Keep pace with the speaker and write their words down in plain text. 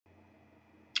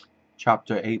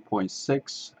chapter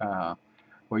 8.6.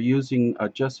 We're using a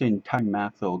just-in-time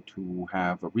method to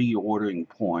have a reordering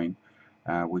point.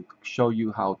 We show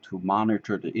you how to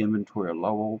monitor the inventory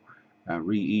level and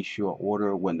reissue an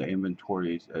order when the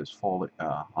inventory is falling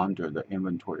under the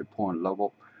inventory point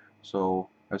level. So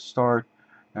let's start.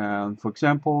 For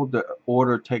example, the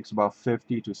order takes about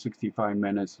 50 to 65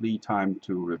 minutes lead time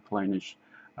to replenish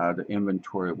the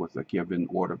inventory with a given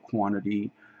order quantity,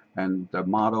 and the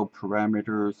model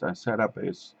parameters and setup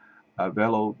is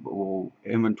available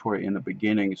inventory in the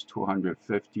beginning is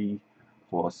 250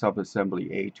 for subassembly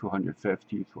A,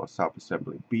 250 for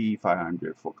subassembly B,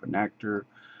 500 for connector.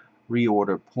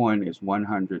 Reorder point is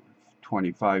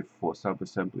 125 for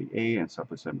subassembly A and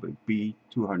subassembly B,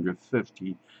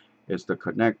 250 is the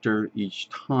connector. Each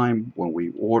time when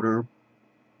we order,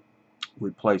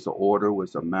 we place an order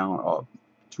with amount of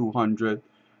 200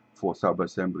 for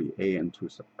subassembly A and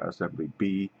subassembly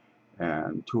B,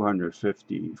 and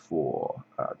 250 for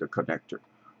the connector.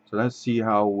 So let's see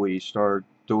how we start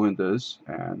doing this,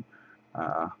 and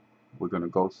we're going to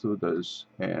go through this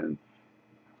and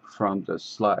from the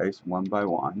slides one by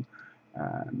one,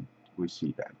 and we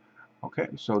see that. Okay,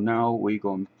 so now we're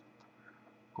going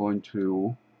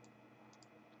to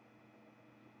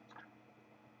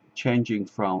changing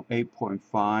from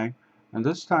 8.5, and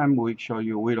this time we show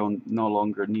you we don't no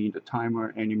longer need a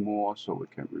timer anymore, so we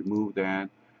can remove that.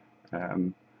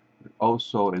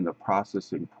 Also in the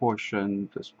processing portion,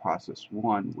 this process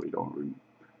 1, we don't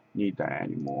need that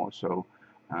anymore, so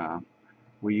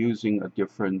we're using a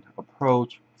different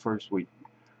approach. First we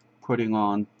putting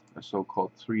on a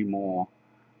so-called 3 more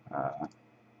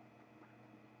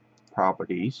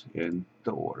properties in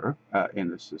the order in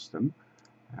the system.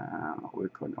 We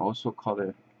can also call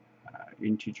it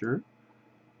integer.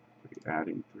 We're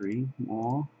adding 3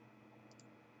 more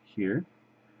here,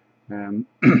 and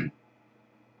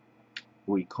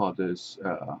we call this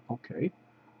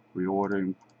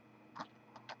reorder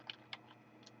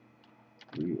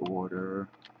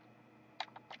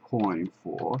point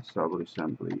for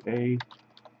subassembly A,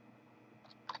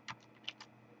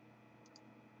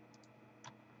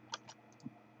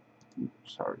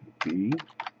 B,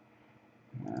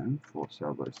 and for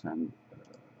subassembly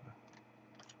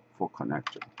for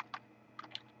connector.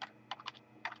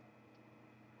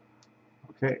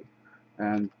 Okay,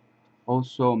 and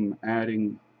also I'm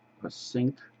adding a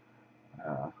sync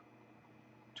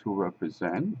to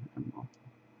represent. I'm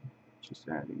just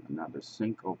adding another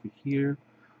sync over here.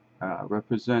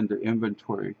 Represent the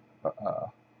inventory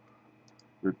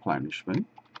replenishment.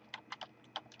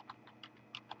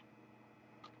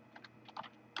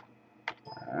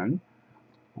 And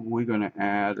we're going to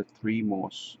add 3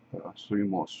 more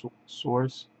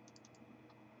source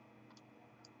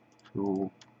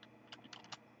to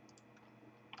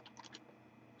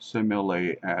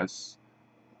simulate as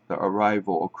the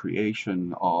arrival or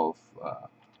creation of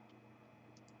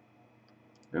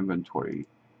inventory.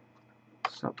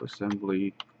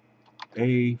 Subassembly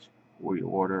A, we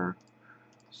order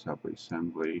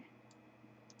subassembly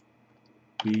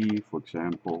B, for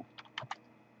example,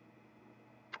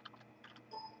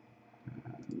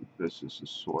 and this is the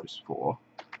source for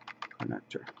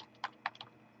connector.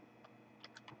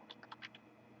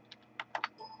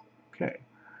 Okay,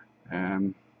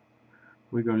 and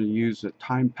we're going to use a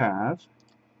time path.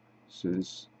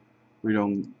 Since we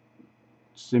don't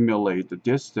simulate the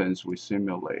distance, we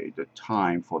simulate the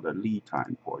time for the lead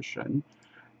time portion,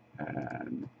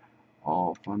 and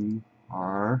all of them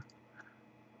are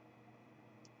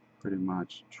pretty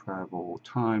much travel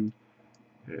time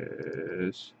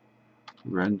is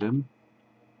random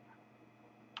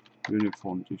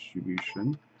uniform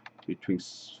distribution between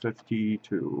 50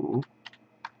 to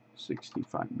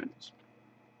 65 minutes.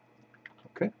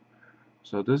 Okay,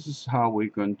 so this is how we're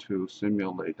going to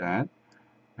simulate that,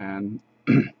 and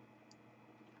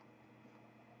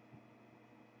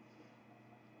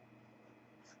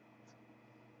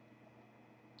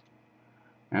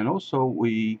and also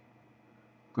we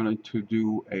going to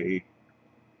do a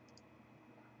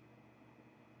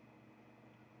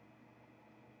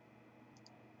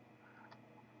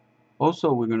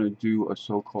we're going to do a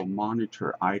so-called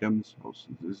monitor items. Also,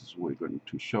 this is what we're going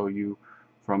to show you.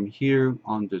 From here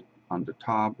on the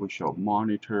top we show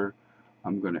monitor.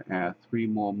 I'm going to add 3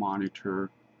 more monitor.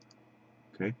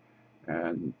 Okay,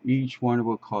 and each one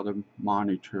will call them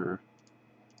monitor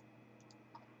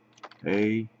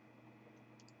A,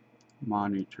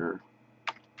 monitor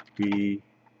B,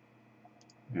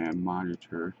 and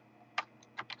monitor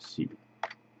C.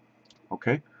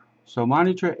 Okay, so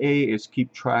monitor A is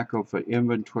keep track of the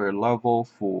inventory level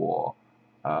for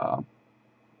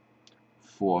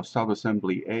for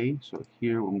subassembly A. So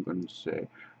here I'm going to say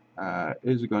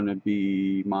is going to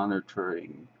be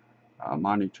monitoring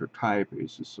monitor type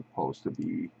is supposed to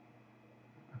be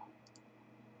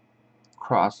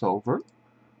crossover.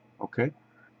 Okay,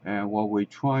 and what we're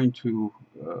trying to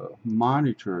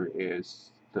monitor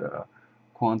is the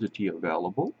quantity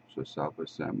available. So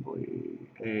subassembly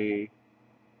A,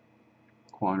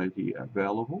 quantity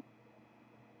available.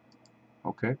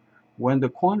 Okay, when the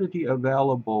quantity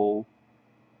available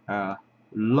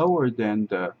lower than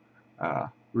the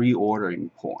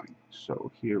reordering point.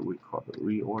 So here we call the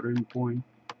reordering point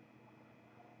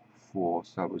for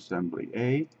subassembly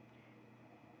A.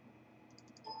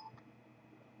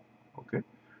 Okay,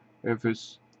 if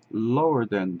it's lower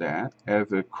than that,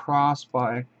 if it cross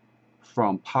by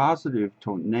from positive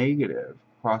to negative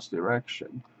cross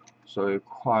direction, so it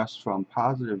cross from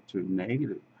positive to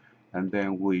negative, and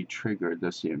then we trigger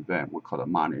this event. We call it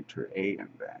monitor A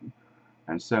event.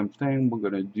 And same thing, we're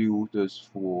going to do this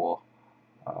for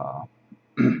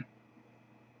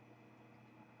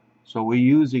so we're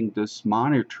using this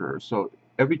monitor. So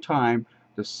every time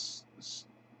the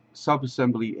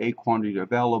subassembly A quantity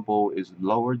available is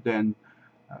lower than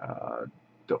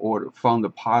the order from the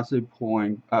positive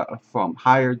point, from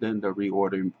higher than the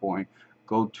reordering point,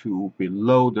 go to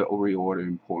below the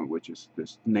reordering point, which is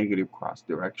this negative cross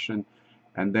direction,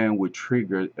 and then we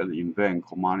trigger an event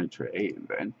called monitor A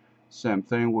event. Same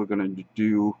thing, we're going to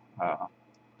do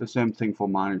the same thing for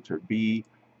monitor B.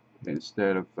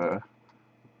 Instead of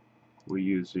we're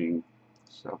using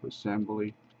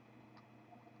subassembly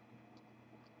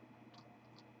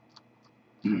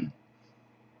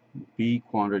B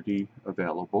quantity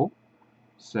available.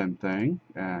 Same thing.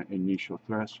 Initial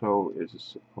threshold is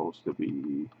supposed to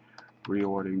be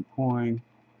reordering point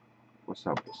for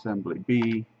subassembly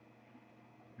B.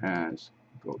 And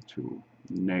go to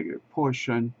negative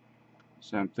portion.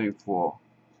 Same thing for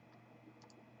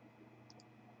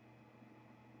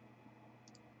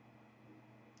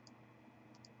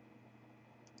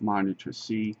monitor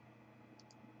C.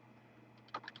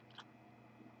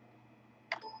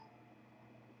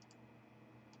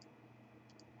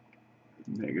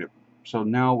 Negative. So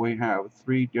now we have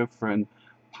three different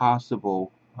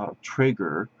possible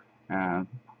trigger, and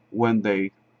when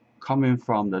they come in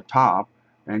from the top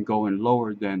and going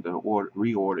lower than the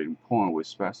reordering point we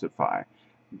specify,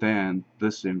 then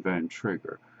this event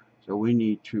trigger. So we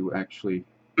need to actually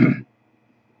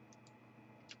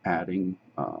adding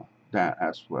that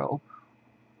as well.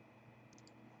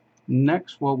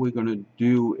 Next, what we're going to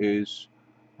do is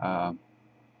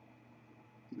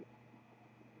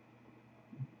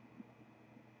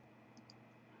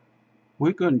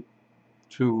we're going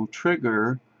to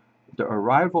trigger the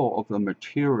arrival of the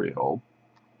material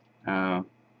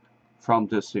from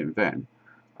this event.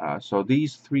 So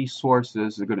these three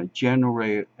sources are going to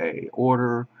generate a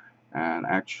order, and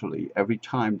actually every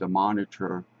time the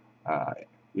monitor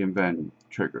event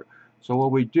trigger. So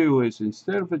what we do is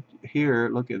instead of here,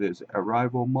 look at this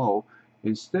arrival mode.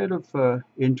 Instead of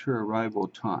enter arrival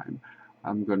time,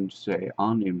 I'm going to say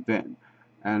on event,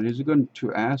 and it's going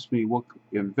to ask me what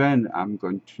event I'm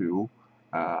going to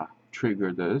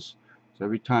trigger this. So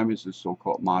every time it's a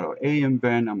so-called model A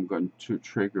event, I'm going to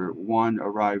trigger one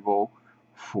arrival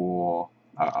for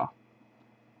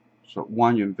so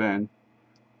one event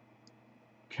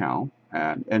count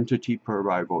and entity per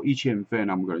arrival. Each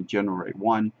event I'm going to generate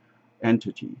one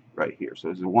entity right here. So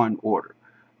it's one order.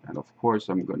 And of course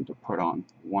I'm going to put on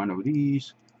one of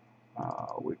these.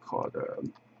 We call the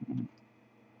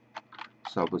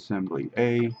subassembly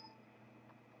A.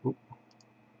 Oop.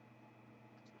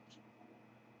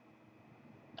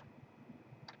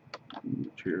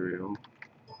 Material.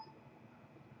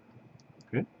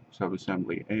 Okay,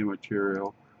 subassembly A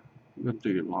material. I'm going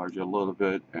to enlarge a little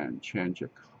bit and change the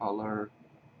color.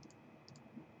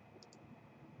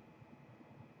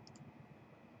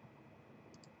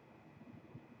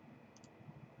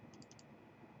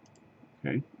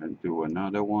 Okay, and do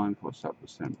another one for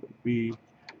subassembly B.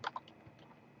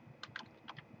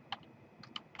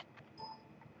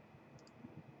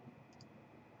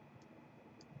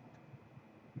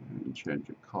 And change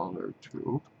the color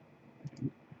to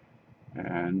pink.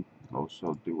 And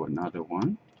also do another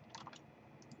one.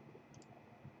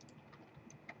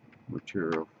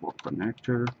 Material for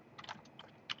connector.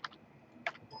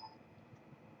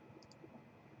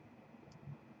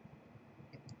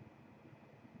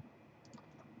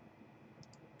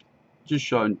 Just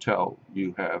show and tell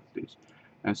you have this.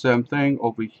 And same thing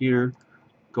over here,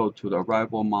 go to the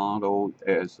arrival model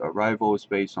as arrival is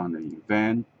based on the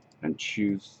event and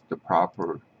choose the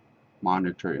proper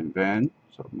monitor event.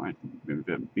 So my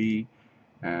event B,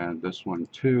 and this one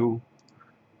too.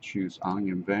 Choose on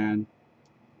invent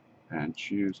and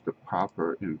choose the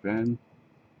proper invent,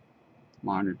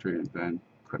 monitor invent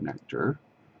connector.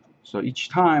 So each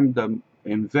time the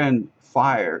invent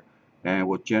fire and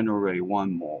will generate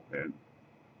one more in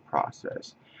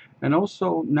process. And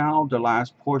also now the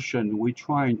last portion, we're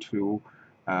trying to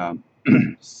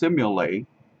simulate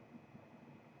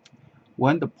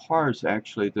when the parts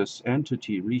actually this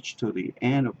entity reach to the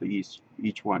end of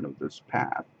each one of this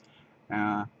path.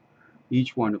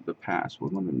 Each one of the paths, we're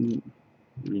going to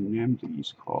rename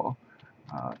these called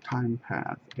time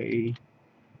path A.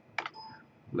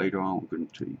 Later on, we're going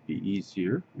to be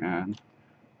easier, and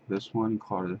this one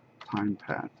called time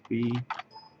path B,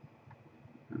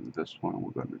 and this one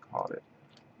we're going to call it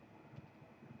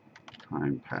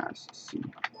time path C.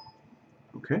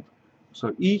 Okay,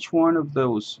 so each one of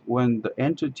those, when the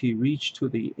entity reach to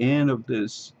the end of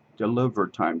this deliver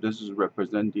time, this is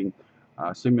representing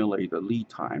simulate the lead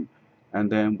time,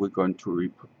 and then we're going to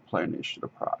replenish the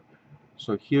product.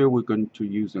 So here we're going to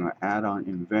use an add-on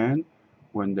invent.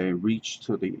 When they reach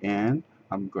to the end,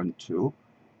 I'm going to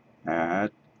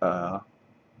add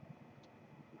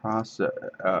process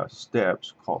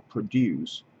steps called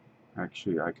produce.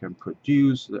 Actually, I can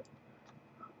produce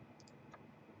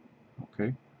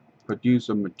produce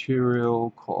a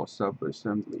material called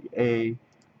subassembly A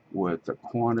with a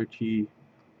quantity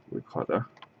we call the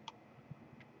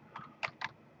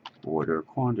order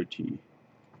quantity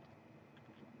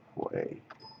for A.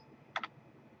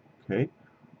 Okay,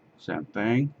 same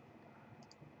thing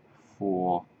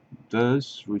for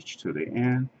this reach to the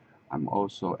end. I'm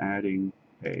also adding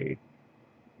a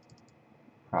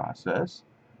process.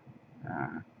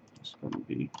 It's going to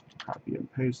be copy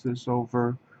and paste this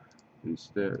over.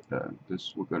 Instead,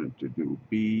 this we're going to do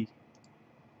B,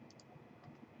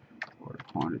 or the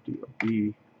quantity of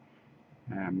B,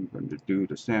 and I'm going to do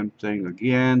the same thing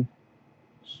again.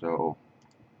 So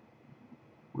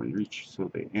when we reach to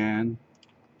the end,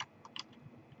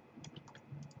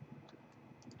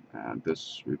 and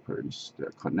this replaces the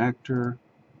connector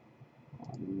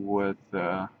with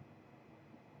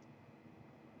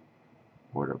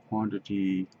order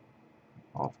quantity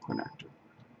of connector.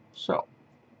 So,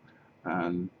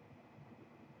 and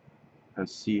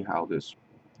let's see how this.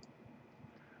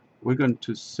 We're going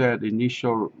to set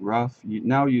initial rough.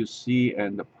 Now you see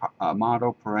in the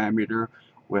model parameter,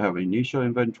 we have initial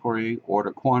inventory,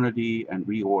 order quantity, and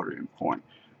reordering point.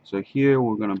 So here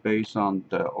we're going to base on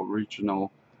the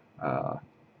original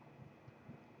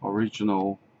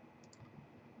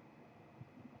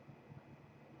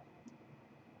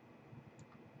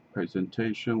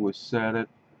presentation. We set it.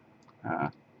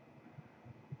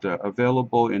 The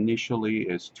available initially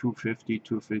is 250,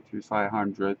 250,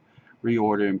 500.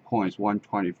 Reordering points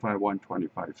 125,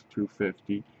 125,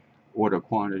 250. Order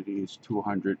quantity is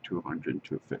 200, 200,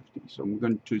 250. So I'm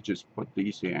going to just put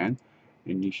these in.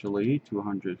 Initially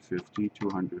 250,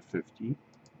 250,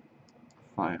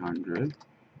 500.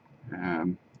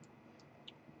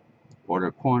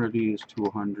 Order quantity is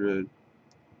 200,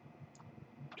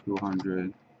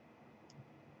 200,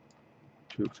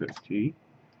 250.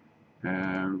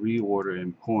 And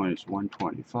reordering points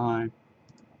 125,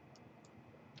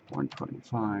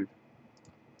 125,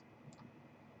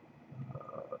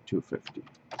 250.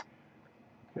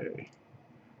 Okay,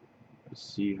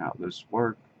 let's see how this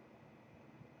works.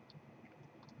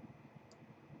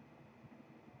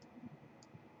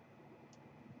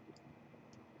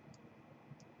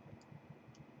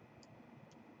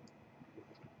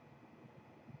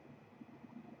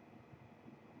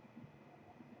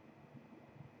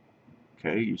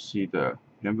 Okay, you see the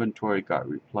inventory got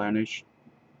replenished.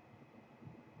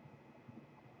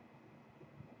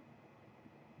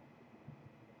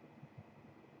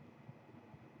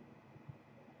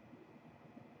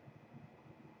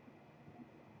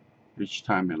 Each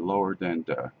time is lower than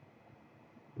the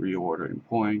reordering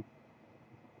point.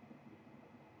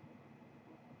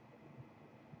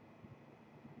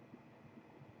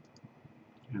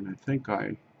 And I think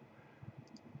I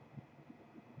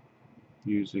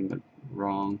using the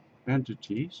wrong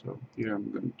entity, so here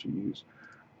I'm going to use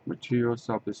material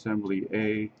subassembly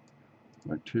A,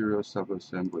 material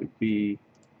subassembly B,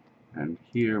 and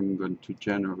here I'm going to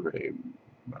generate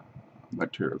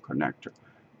material connector.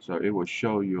 So it will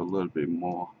show you a little bit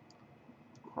more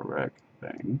correct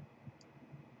thing.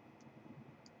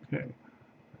 Okay,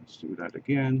 let's do that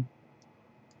again.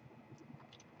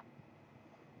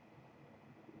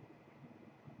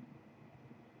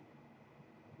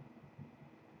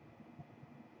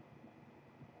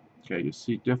 Okay, you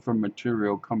see different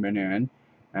material coming in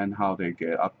and how they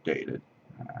get updated.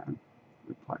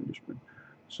 Replenishment.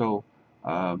 So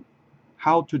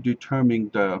how to determine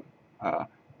the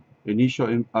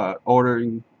initial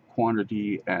ordering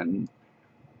quantity and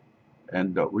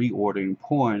the reordering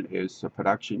point is the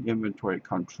production inventory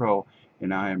control in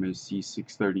IMSE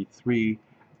 633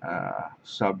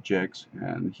 subjects.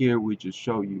 And here we just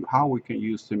show you how we can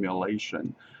use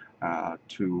simulation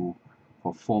to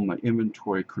perform an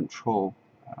inventory control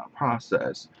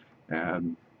process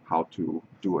and how to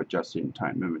do a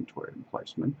just-in-time inventory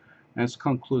placement. And this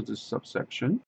concludes this subsection.